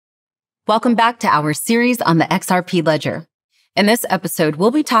Welcome back to our series on the XRP Ledger. In this episode, we'll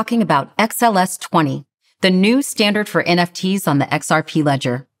be talking about XLS20, the new standard for NFTs on the XRP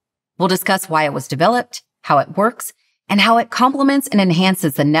Ledger. We'll discuss why it was developed, how it works, and how it complements and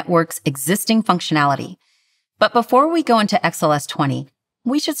enhances the network's existing functionality. But before we go into XLS20,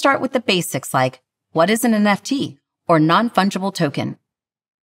 we should start with the basics like, what is an NFT, or non-fungible token?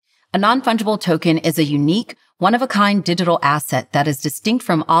 A non-fungible token is a unique, one-of-a-kind digital asset that is distinct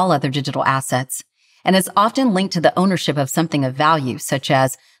from all other digital assets and is often linked to the ownership of something of value, such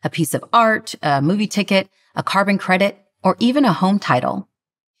as a piece of art, a movie ticket, a carbon credit, or even a home title.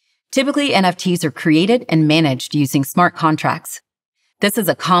 Typically, NFTs are created and managed using smart contracts. This is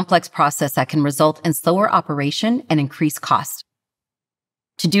a complex process that can result in slower operation and increased cost.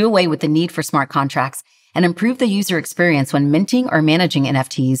 To do away with the need for smart contracts and improve the user experience when minting or managing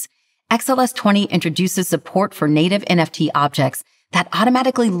NFTs, XLS20 introduces support for native NFT objects that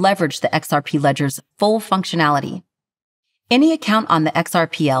automatically leverage the XRP Ledger's full functionality. Any account on the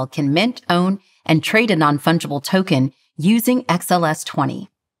XRPL can mint, own, and trade a non-fungible token using XLS20.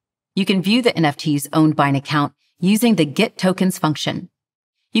 You can view the NFTs owned by an account using the Get Tokens function.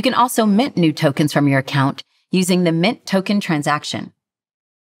 You can also mint new tokens from your account using the Mint Token transaction.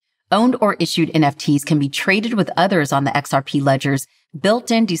 Owned or issued NFTs can be traded with others on the XRP Ledger's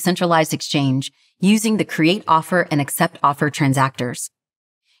built-in decentralized exchange using the Create Offer and Accept Offer transactors.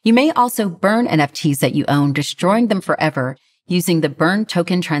 You may also burn NFTs that you own, destroying them forever using the Burn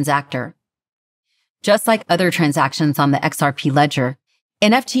Token transactor. Just like other transactions on the XRP Ledger,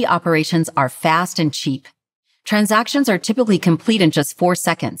 NFT operations are fast and cheap. Transactions are typically complete in just 4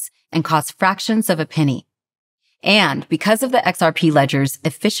 seconds and cost fractions of a penny. And because of the XRP Ledger's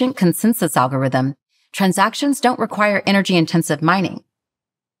efficient consensus algorithm, transactions don't require energy-intensive mining.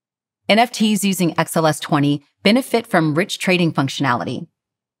 NFTs using XLS20 benefit from rich trading functionality.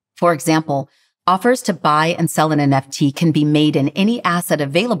 For example, offers to buy and sell an NFT can be made in any asset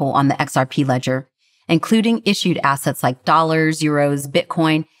available on the XRP Ledger, including issued assets like dollars, euros,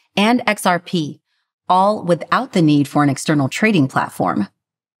 Bitcoin, and XRP, all without the need for an external trading platform.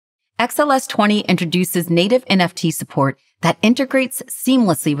 XLS20 introduces native NFT support that integrates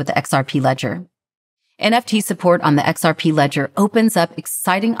seamlessly with the XRP Ledger. NFT support on the XRP Ledger opens up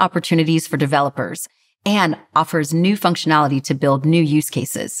exciting opportunities for developers and offers new functionality to build new use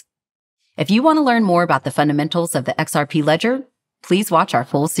cases. If you want to learn more about the fundamentals of the XRP Ledger, please watch our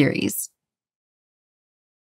full series.